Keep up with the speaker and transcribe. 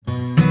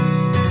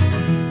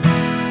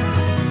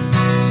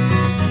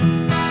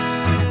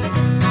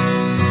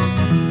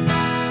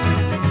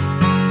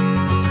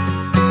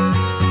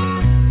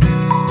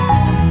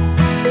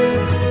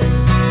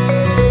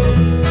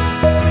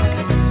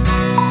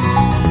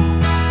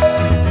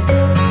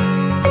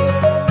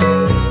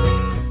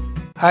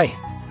Hi,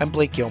 I'm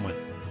Blake Gilman,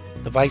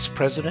 the Vice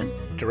President,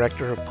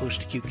 Director of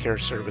Post-Acute Care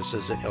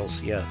Services at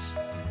LCS.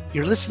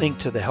 You're listening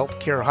to the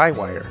Healthcare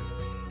Highwire,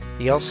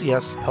 the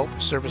LCS Health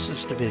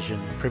Services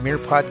Division premier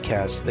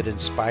podcast that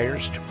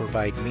inspires to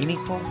provide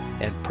meaningful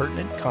and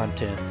pertinent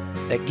content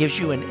that gives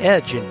you an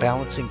edge in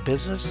balancing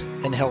business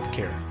and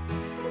healthcare.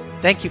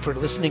 Thank you for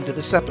listening to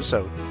this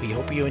episode. We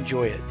hope you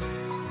enjoy it.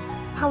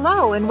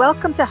 Hello, and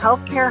welcome to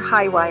Healthcare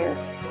Highwire.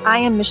 I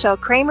am Michelle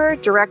Kramer,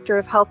 Director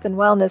of Health and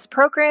Wellness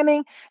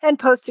Programming and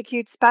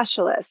Post-Acute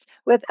Specialist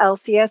with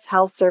LCS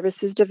Health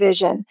Services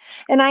Division.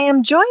 And I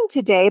am joined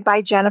today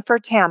by Jennifer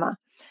Tama,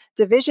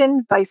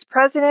 Division Vice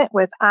President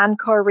with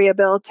Encore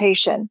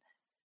Rehabilitation.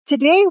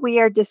 Today, we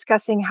are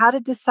discussing how to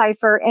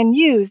decipher and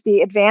use the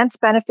Advanced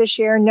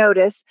Beneficiary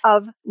Notice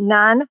of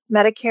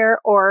Non-Medicare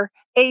or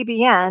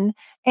ABN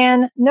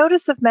and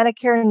Notice of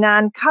Medicare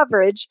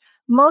Non-Coverage,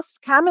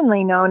 most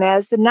commonly known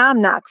as the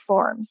NOMNOC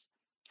forms.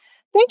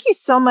 Thank you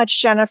so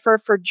much, Jennifer,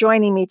 for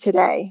joining me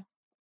today.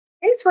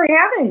 Thanks for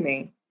having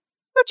me.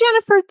 So,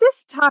 Jennifer,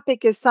 this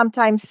topic is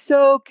sometimes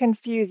so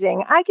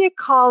confusing. I get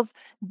calls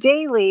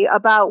daily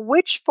about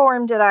which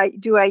form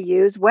do I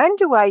use, when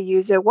do I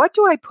use it, what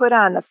do I put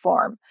on the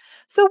form?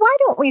 So why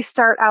don't we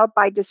start out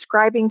by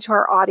describing to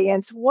our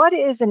audience what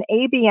is an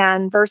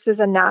ABN versus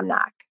a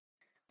NOMNOC?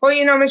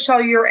 Well,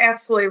 Michelle, you're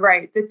absolutely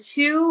right. The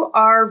two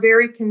are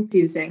very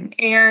confusing.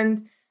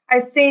 And I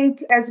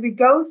think as we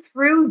go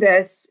through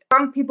this,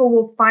 some people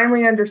will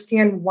finally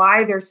understand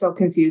why they're so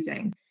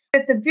confusing.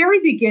 At the very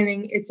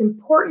beginning, it's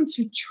important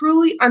to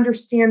truly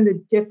understand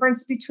the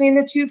difference between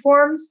the two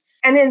forms.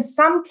 And in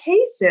some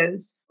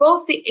cases,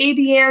 both the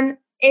ABN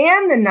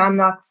and the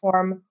NOMNOC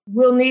form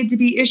will need to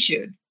be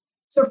issued.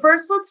 So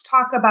first, let's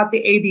talk about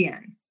the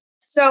ABN.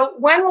 So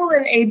when will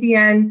an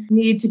ABN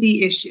need to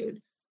be issued?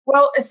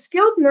 Well, a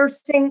skilled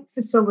nursing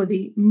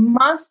facility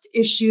must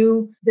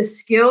issue the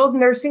Skilled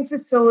Nursing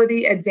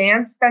Facility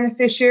Advanced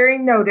Beneficiary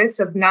Notice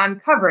of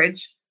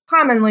Non-Coverage,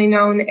 commonly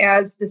known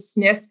as the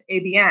SNF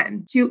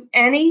ABN, to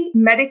any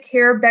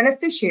Medicare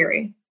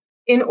beneficiary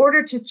in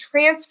order to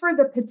transfer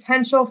the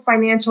potential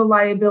financial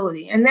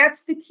liability. And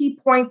that's the key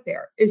point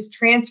there, is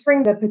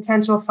transferring the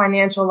potential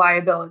financial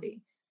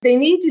liability. They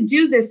need to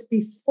do this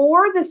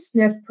before the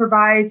SNF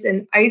provides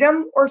an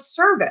item or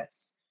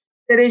service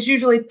that is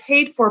usually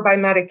paid for by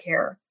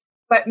Medicare,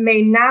 but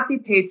may not be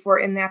paid for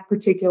in that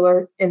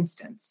particular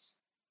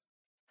instance.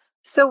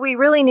 So we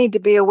really need to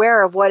be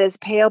aware of what is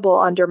payable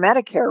under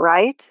Medicare,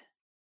 right?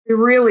 We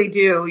really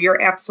do.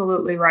 You're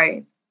absolutely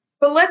right.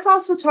 But let's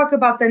also talk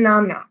about the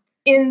NOMNOC.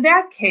 In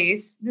that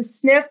case, the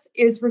SNF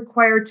is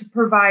required to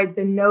provide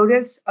the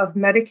Notice of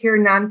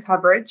Medicare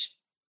Non-Coverage,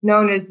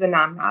 known as the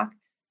NOMNOC,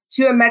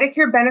 to a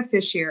Medicare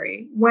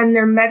beneficiary when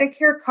their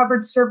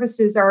Medicare-covered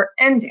services are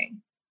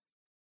ending.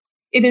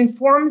 It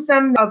informs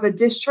them of a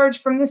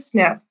discharge from the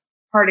SNF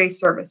Part A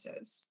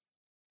services.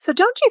 So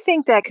don't you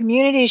think that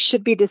communities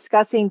should be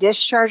discussing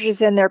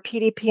discharges in their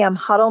PDPM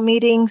huddle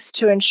meetings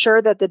to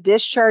ensure that the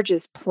discharge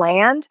is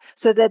planned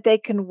so that they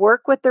can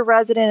work with the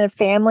resident and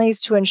families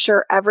to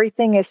ensure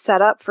everything is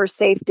set up for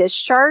safe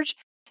discharge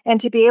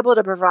and to be able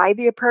to provide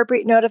the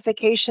appropriate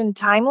notification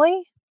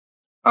timely?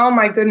 Oh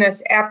my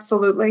goodness,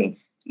 absolutely.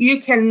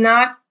 You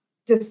cannot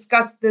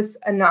discuss this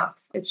enough.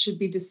 It should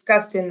be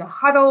discussed in the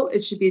huddle.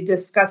 It should be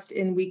discussed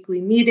in weekly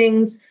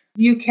meetings.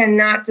 You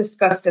cannot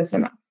discuss this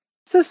enough.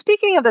 So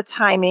speaking of the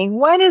timing,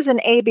 when is an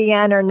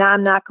ABN or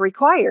NOMNOC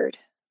required?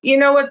 You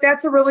know what?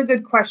 That's a really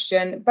good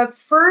question. But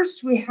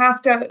first, we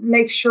have to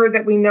make sure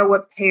that we know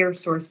what payer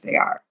source they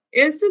are.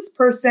 Is this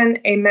person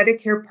a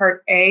Medicare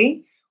Part A,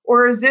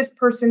 or does this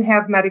person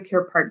have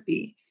Medicare Part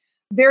B?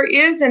 There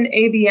is an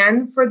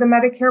ABN for the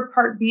Medicare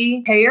Part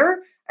B payer,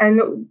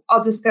 and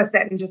I'll discuss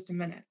that in just a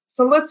minute.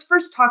 So let's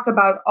first talk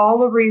about all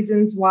the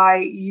reasons why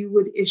you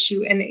would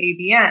issue an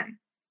ABN.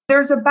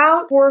 There's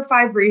about 4 or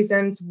 5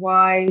 reasons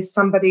why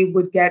somebody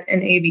would get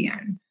an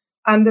ABN.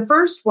 The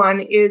first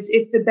one is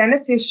if the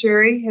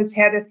beneficiary has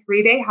had a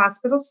 3-day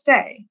hospital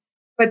stay,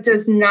 but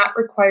does not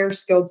require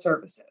skilled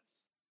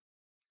services.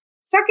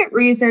 Second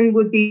reason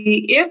would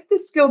be if the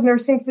skilled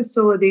nursing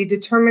facility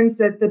determines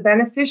that the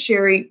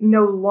beneficiary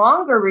no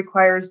longer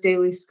requires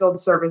daily skilled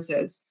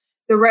services.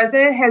 The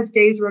resident has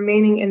days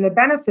remaining in the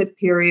benefit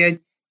period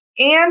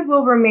and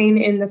will remain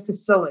in the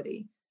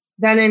facility.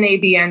 Then an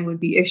ABN would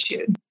be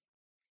issued.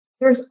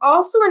 There's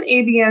also an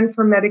ABN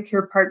for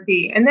Medicare Part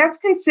B, and that's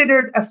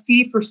considered a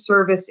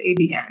fee-for-service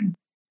ABN.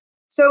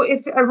 So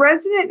if a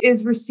resident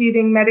is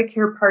receiving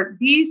Medicare Part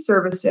B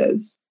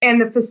services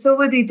and the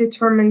facility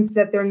determines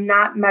that they're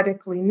not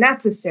medically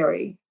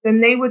necessary, then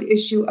they would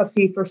issue a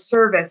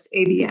fee-for-service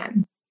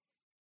ABN.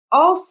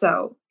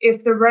 Also,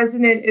 if the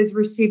resident is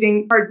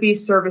receiving Part B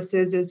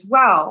services as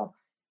well,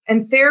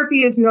 and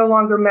therapy is no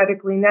longer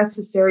medically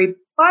necessary,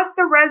 but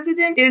the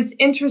resident is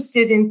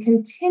interested in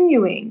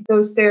continuing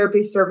those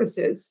therapy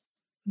services,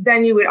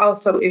 then you would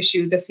also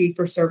issue the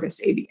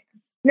fee-for-service ABN.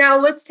 Now,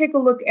 let's take a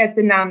look at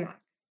the NOMNOC.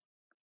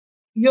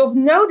 You'll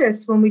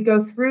notice when we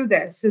go through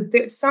this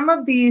that some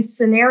of these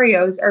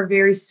scenarios are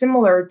very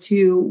similar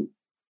to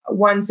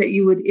ones that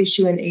you would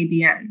issue an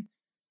ABN.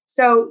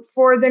 So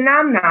for the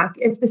NOMNOC,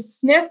 if the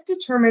SNF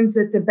determines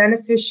that the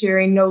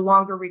beneficiary no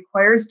longer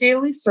requires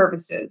daily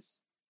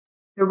services,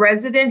 the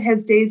resident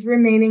has days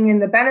remaining in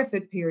the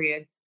benefit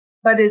period,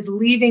 but is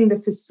leaving the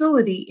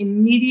facility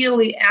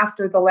immediately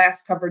after the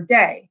last covered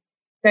day,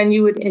 then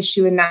you would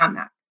issue a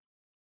NOMNOC.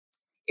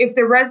 If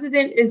the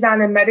resident is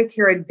on a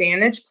Medicare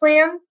Advantage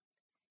plan,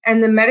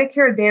 and the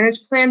Medicare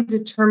Advantage plan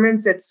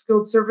determines that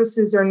skilled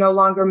services are no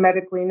longer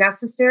medically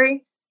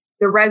necessary,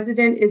 the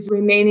resident is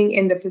remaining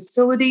in the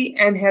facility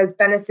and has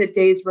benefit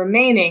days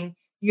remaining,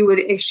 you would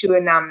issue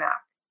a NOMNOC.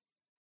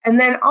 And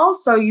then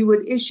also you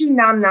would issue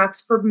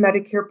NOMNOCs for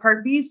Medicare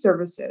Part B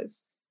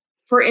services.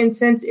 For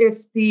instance,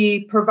 if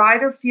the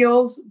provider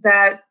feels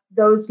that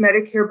those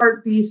Medicare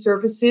Part B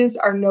services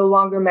are no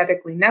longer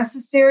medically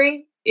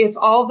necessary, if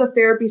all the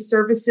therapy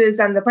services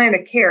on the plan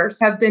of care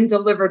have been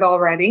delivered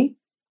already,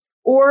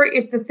 or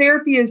if the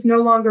therapy is no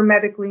longer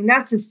medically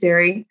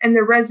necessary and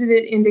the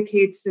resident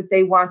indicates that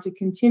they want to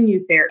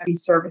continue therapy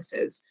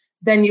services,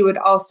 then you would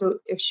also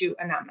issue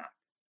a NOMNOC.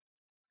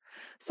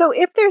 So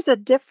if there's a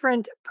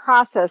different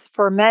process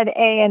for Med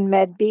A and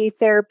Med B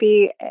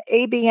therapy,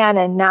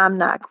 ABN and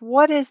NOMNOC,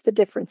 what is the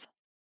difference?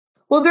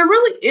 Well, there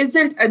really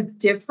isn't a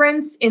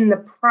difference in the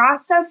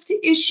process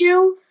to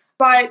issue,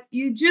 but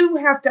you do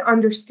have to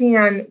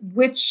understand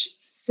which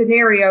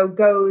scenario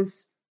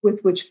goes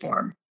with which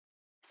form.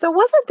 So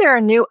wasn't there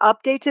a new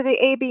update to the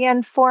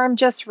ABN form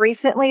just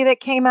recently that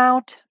came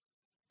out?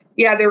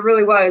 Yeah, there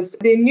really was.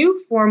 The new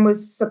form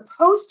was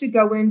supposed to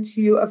go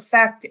into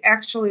effect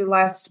actually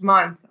last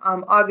month,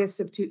 August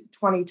of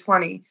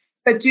 2020.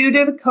 But due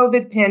to the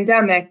COVID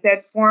pandemic,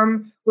 that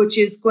form, which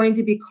is going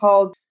to be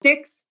called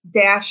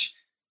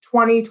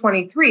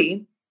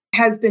 6-2023,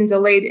 has been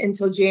delayed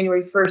until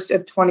January 1st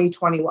of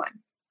 2021.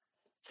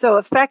 So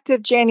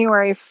effective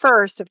January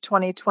 1st of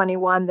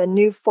 2021, the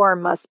new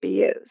form must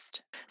be used.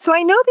 So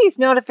I know these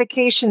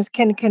notifications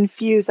can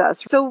confuse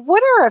us. So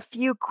what are a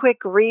few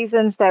quick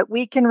reasons that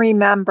we can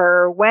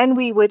remember when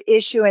we would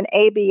issue an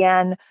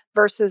ABN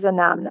versus a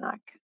NOMNOC?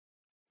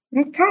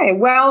 Okay,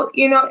 well,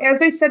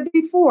 as I said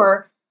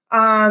before,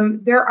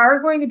 there are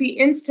going to be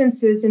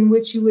instances in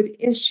which you would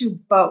issue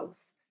both.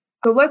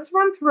 So let's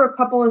run through a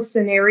couple of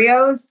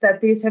scenarios that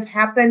these have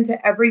happened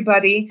to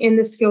everybody in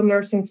the skilled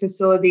nursing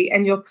facility,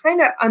 and you'll kind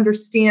of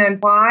understand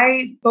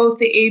why both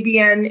the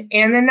ABN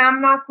and the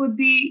NOMNOC would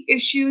be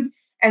issued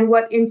and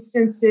what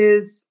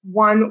instances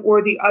one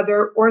or the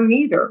other or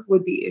neither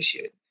would be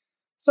issued.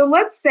 So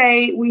let's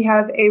say we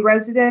have a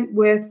resident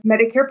with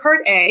Medicare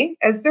Part A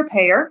as their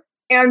payer,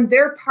 and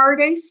their Part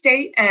A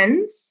stay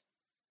ends.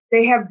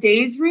 They have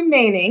days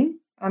remaining,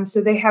 so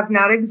they have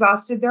not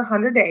exhausted their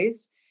 100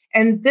 days.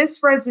 And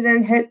this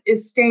resident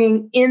is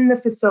staying in the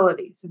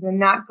facility, so they're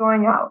not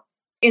going out.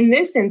 In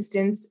this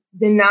instance,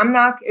 the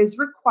NOMNOC is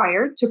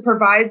required to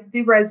provide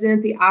the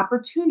resident the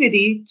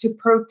opportunity to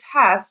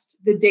protest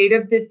the date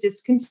of the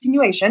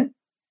discontinuation.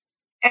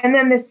 And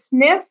then the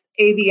SNF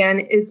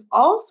ABN is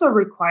also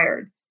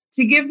required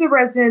to give the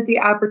resident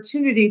the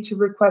opportunity to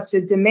request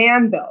a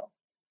demand bill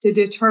to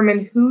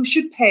determine who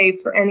should pay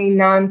for any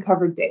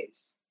non-covered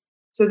days.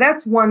 So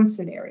that's one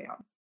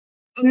scenario.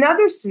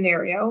 Another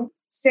scenario,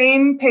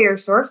 same payer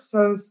source.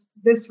 So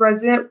this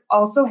resident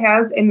also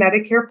has a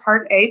Medicare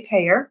Part A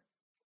payer.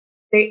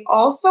 They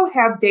also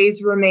have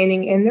days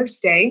remaining in their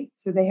stay,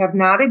 so they have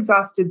not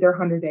exhausted their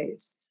 100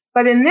 days.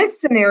 But in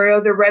this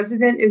scenario, the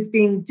resident is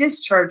being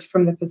discharged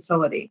from the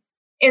facility.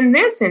 In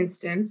this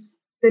instance,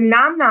 the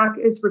NOMNOC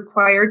is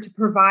required to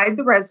provide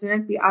the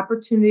resident the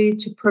opportunity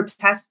to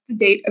protest the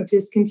date of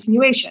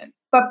discontinuation.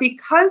 But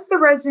because the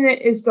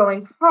resident is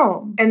going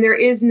home and there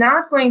is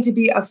not going to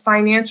be a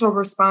financial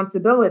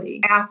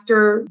responsibility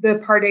after the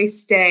Part A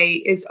stay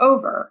is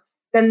over,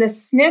 then the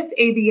SNF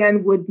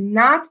ABN would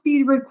not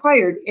be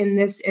required in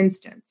this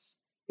instance.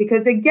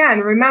 Because again,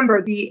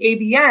 remember, the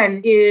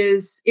ABN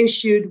is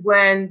issued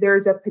when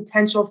there's a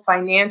potential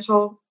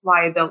financial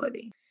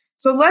liability.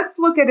 So let's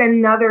look at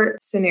another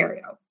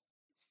scenario.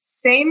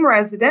 Same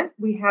resident,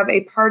 we have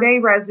a Part A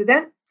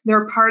resident.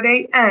 Their Part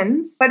A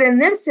ends, but in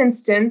this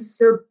instance,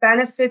 their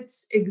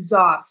benefits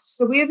exhaust.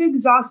 So we have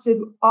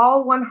exhausted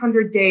all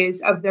 100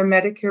 days of their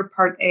Medicare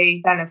Part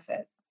A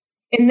benefit.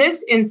 In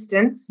this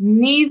instance,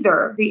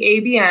 neither the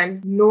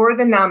ABN nor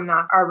the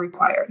NOMNOC are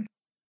required.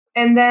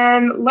 And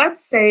then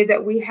let's say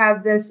that we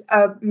have this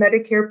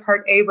Medicare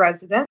Part A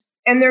resident,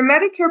 and their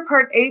Medicare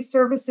Part A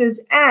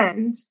services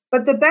end,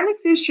 but the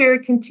beneficiary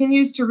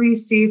continues to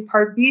receive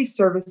Part B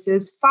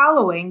services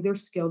following their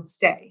skilled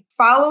stay.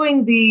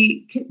 Following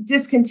the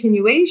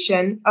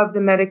discontinuation of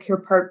the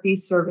Medicare Part B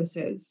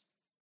services,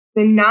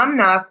 the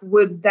NOMNOC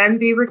would then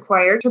be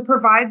required to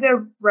provide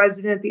the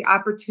resident the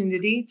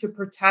opportunity to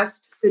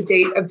protest the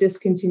date of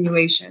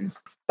discontinuation,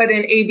 but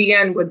an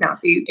ABN would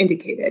not be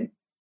indicated.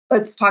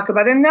 Let's talk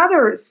about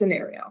another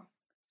scenario.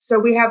 So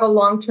we have a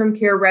long-term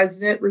care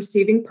resident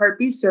receiving Part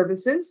B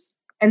services,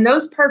 and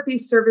those Part B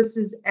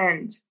services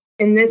end.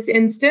 In this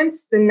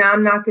instance, the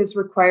NOMNOC is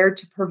required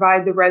to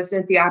provide the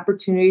resident the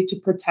opportunity to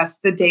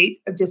protest the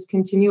date of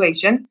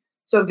discontinuation.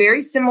 So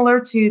very similar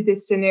to the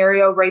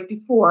scenario right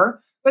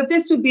before, but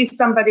this would be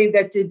somebody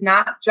that did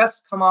not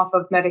just come off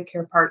of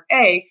Medicare Part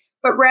A,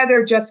 but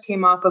rather just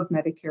came off of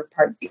Medicare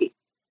Part B.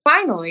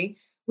 Finally,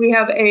 we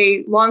have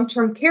a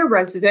long-term care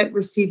resident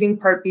receiving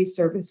Part B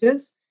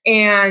services.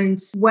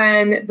 And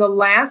when the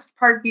last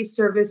Part B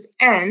service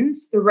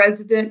ends, the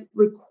resident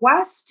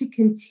requests to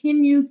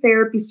continue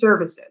therapy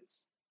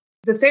services.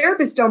 The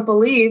therapists don't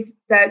believe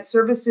that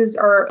services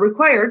are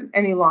required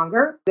any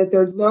longer, that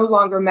they're no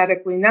longer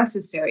medically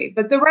necessary,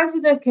 but the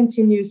resident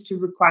continues to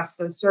request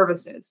those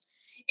services.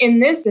 In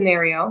this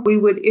scenario, we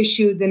would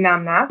issue the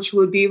NAMNOC, which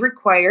would be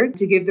required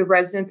to give the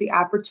resident the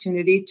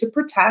opportunity to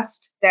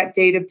protest that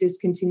date of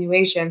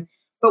discontinuation.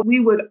 But we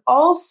would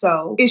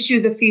also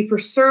issue the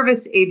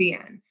fee-for-service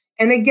ABN.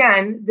 And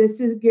again,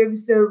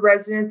 gives the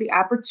resident the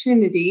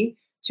opportunity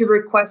to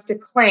request a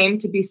claim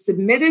to be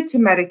submitted to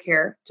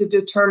Medicare to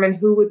determine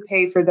who would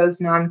pay for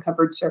those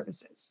non-covered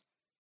services.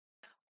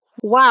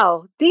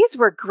 Wow, these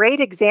were great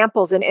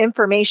examples and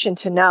information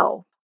to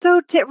know. So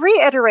to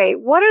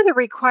reiterate, what are the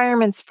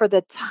requirements for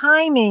the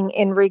timing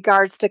in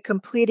regards to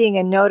completing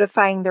and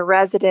notifying the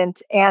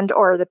resident and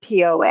or the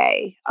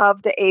POA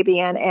of the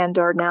ABN and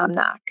or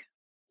NAMNOC?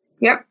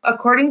 Yep.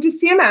 According to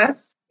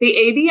CMS, the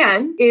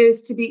ABN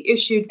is to be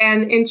issued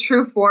and in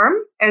true form,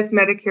 as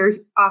Medicare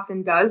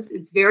often does.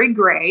 It's very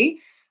gray.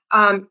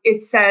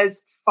 It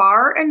says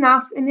far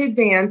enough in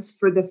advance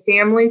for the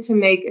family to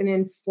make an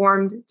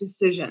informed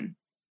decision.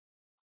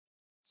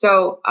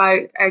 So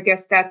I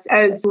guess that's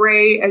as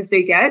gray as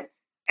they get.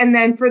 And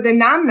then for the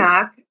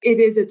NAMNOC, it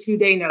is a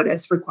 2-day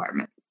notice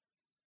requirement.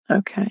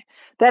 Okay.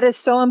 That is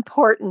so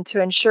important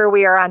to ensure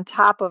we are on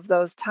top of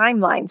those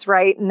timelines,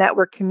 right? And that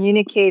we're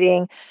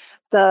communicating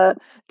the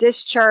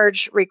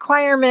discharge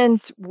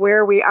requirements,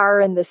 where we are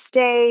in the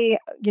stay,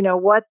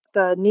 what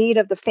the need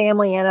of the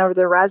family and of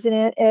the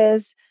resident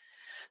is.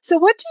 So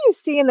what do you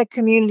see in the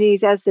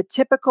communities as the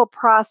typical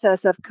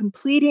process of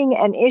completing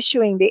and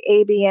issuing the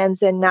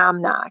ABNs and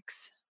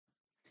NAMNOCs?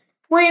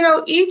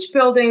 Well, each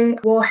building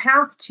will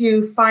have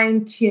to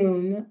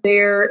fine-tune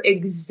their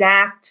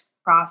exact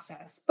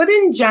process. But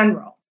in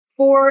general,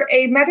 for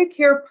a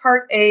Medicare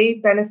Part A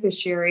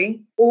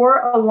beneficiary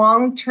or a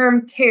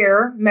long-term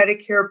care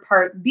Medicare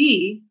Part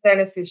B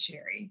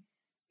beneficiary,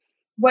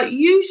 what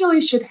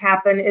usually should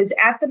happen is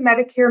at the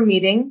Medicare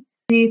meeting,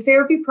 the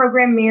therapy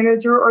program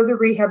manager or the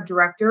rehab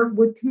director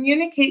would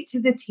communicate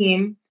to the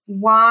team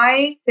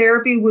why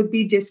therapy would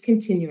be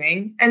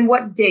discontinuing and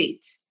what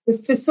date. The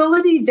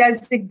facility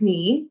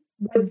designee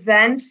would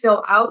then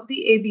fill out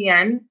the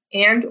ABN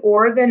and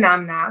or the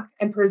NAMNOC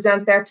and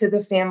present that to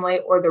the family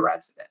or the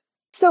resident.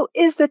 So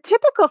is the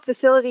typical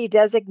facility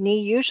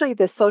designee usually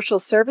the social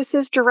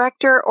services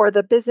director or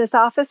the business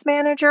office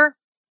manager?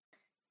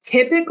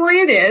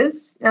 Typically it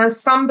is. Now,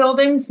 some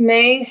buildings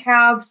may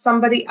have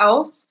somebody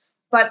else,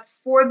 but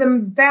for the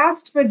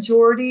vast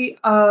majority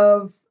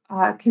of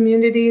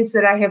communities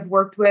that I have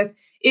worked with,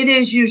 it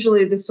is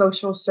usually the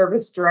social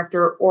service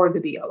director or the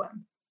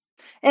BOM.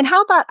 And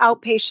how about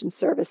outpatient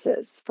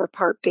services for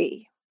Part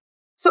B?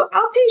 So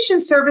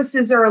outpatient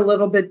services are a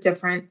little bit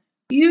different.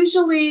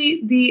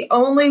 Usually the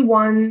only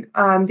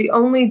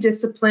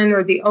discipline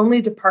or the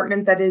only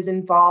department that is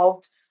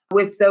involved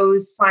with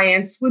those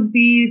clients would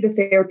be the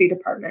therapy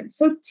department.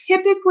 So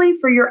typically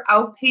for your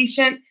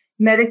outpatient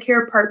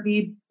Medicare Part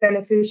B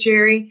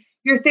beneficiary,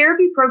 your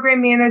therapy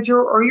program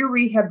manager or your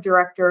rehab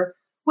director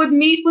would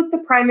meet with the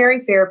primary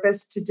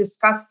therapist to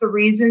discuss the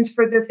reasons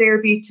for the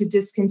therapy to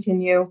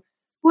discontinue.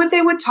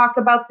 They would talk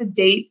about the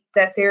date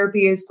that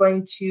therapy is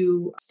going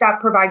to stop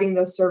providing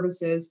those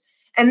services.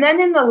 And then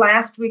in the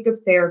last week of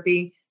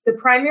therapy, the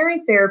primary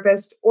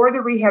therapist or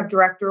the rehab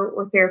director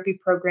or therapy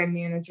program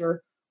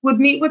manager would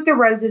meet with the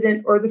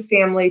resident or the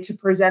family to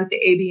present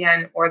the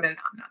ABN or the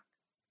NAMNOC.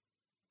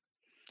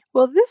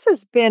 Well, this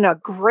has been a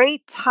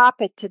great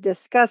topic to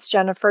discuss,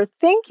 Jennifer.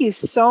 Thank you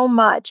so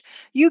much.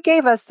 You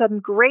gave us some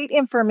great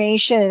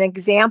information and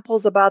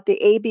examples about the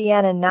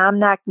ABN and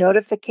NAMNOC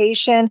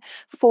notification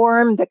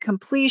form, the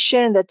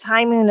completion, the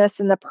timeliness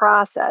in the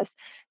process.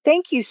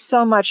 Thank you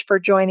so much for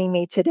joining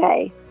me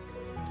today.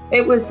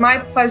 It was my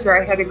pleasure.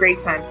 I had a great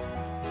time.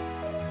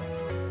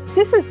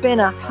 This has been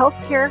a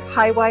Healthcare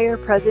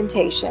Highwire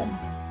presentation.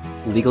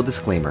 Legal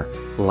disclaimer.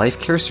 Life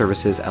Care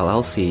Services,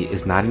 LLC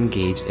is not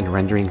engaged in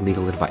rendering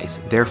legal advice.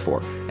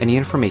 Therefore, any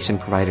information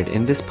provided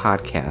in this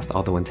podcast,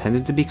 although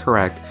intended to be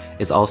correct,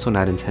 is also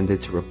not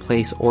intended to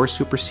replace or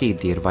supersede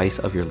the advice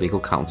of your legal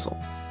counsel.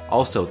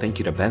 Also, thank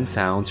you to Ben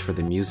Sounds for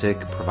the music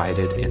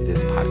provided in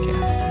this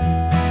podcast.